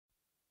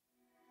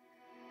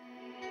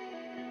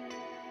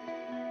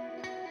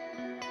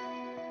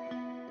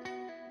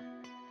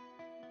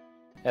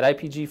At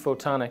IPG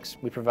Photonics,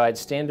 we provide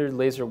standard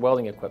laser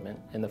welding equipment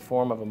in the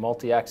form of a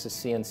multi-axis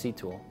CNC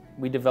tool.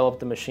 We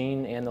developed the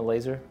machine and the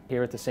laser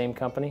here at the same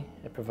company.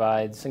 It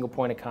provides single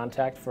point of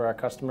contact for our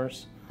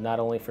customers, not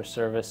only for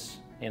service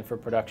and for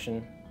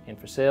production and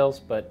for sales,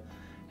 but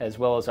as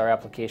well as our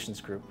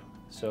applications group.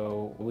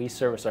 So we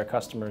service our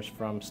customers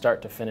from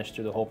start to finish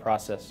through the whole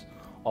process,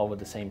 all with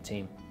the same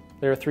team.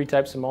 There are three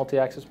types of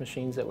multi-axis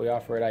machines that we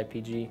offer at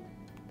IPG: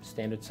 the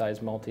standard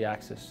size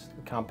multi-axis,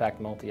 the compact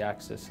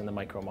multi-axis, and the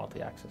micro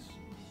multi-axis.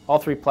 All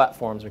three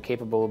platforms are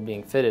capable of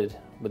being fitted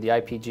with the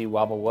IPG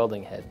Wobble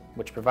Welding head,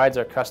 which provides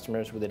our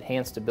customers with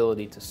enhanced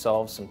ability to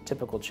solve some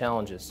typical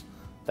challenges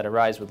that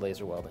arise with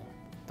laser welding.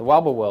 The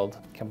Wobble Weld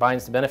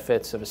combines the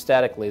benefits of a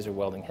static laser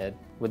welding head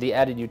with the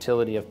added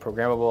utility of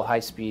programmable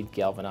high-speed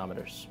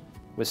galvanometers.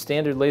 With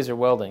standard laser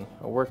welding,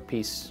 a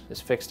workpiece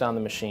is fixed on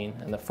the machine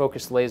and the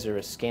focused laser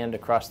is scanned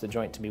across the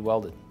joint to be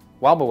welded.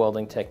 Wobble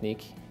welding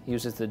technique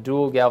uses the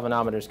dual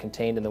galvanometers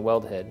contained in the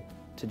weld head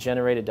to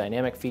generate a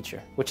dynamic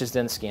feature, which is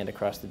then scanned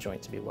across the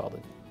joint to be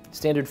welded.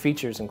 Standard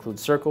features include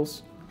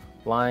circles,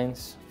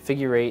 lines,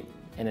 figure eight,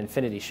 and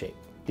infinity shape.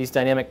 These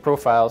dynamic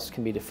profiles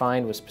can be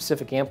defined with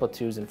specific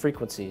amplitudes and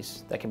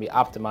frequencies that can be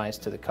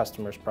optimized to the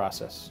customer's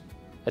process.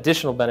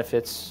 Additional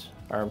benefits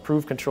are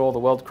improved control of the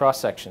weld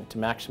cross-section to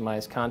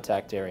maximize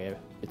contact area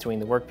between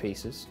the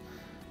workpieces,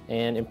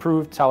 and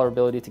improved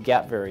tolerability to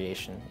gap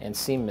variation and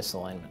seam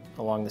misalignment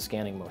along the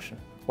scanning motion.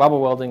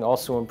 Wobble welding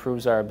also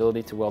improves our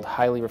ability to weld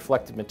highly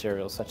reflective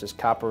materials such as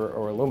copper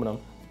or aluminum,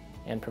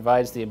 and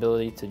provides the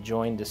ability to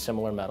join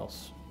dissimilar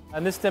metals.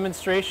 On this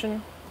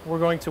demonstration, we're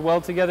going to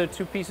weld together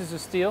two pieces of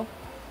steel.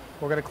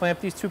 We're going to clamp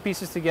these two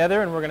pieces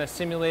together and we're going to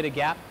simulate a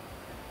gap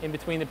in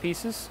between the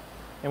pieces.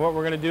 And what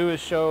we're going to do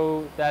is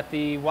show that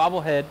the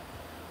wobble head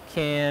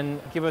can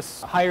give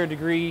us a higher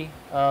degree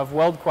of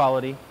weld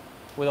quality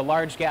with a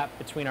large gap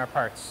between our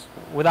parts.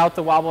 Without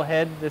the wobble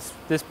head, this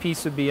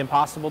piece would be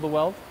impossible to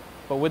weld,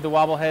 but with the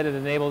wobble head it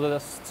enabled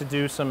us to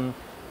do some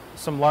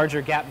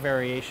larger gap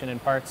variation in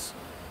parts,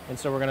 and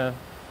so we're going to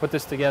put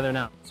this together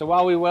now. So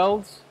while we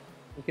weld,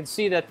 you can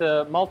see that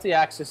the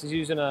multi-axis is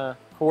using a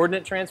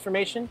coordinate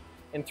transformation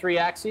in 3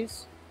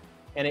 axes,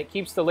 and it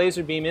keeps the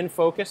laser beam in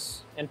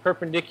focus and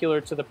perpendicular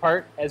to the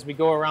part as we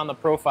go around the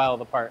profile of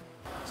the part.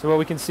 So what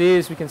we can see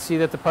is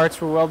that the parts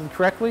were welded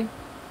correctly,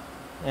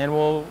 and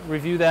we'll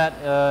review that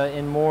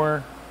in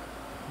more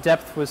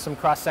depth with some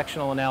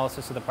cross-sectional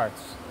analysis of the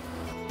parts.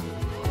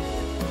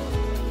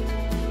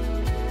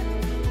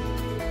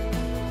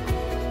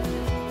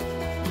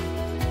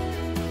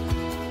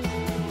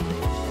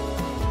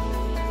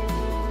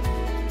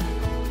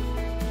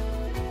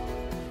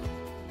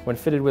 When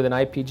fitted with an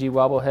IPG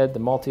wobble head, the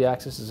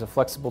multi-axis is a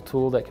flexible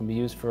tool that can be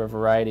used for a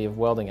variety of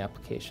welding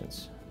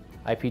applications.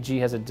 IPG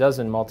has a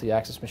dozen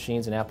multi-axis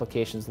machines in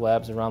applications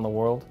labs around the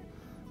world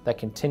that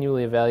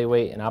continually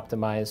evaluate and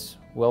optimize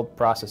weld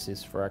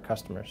processes for our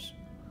customers.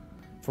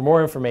 For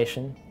more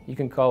information, you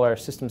can call our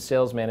System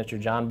Sales Manager,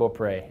 John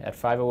Beaupre, at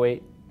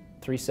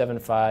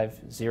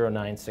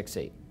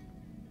 508-375-0968.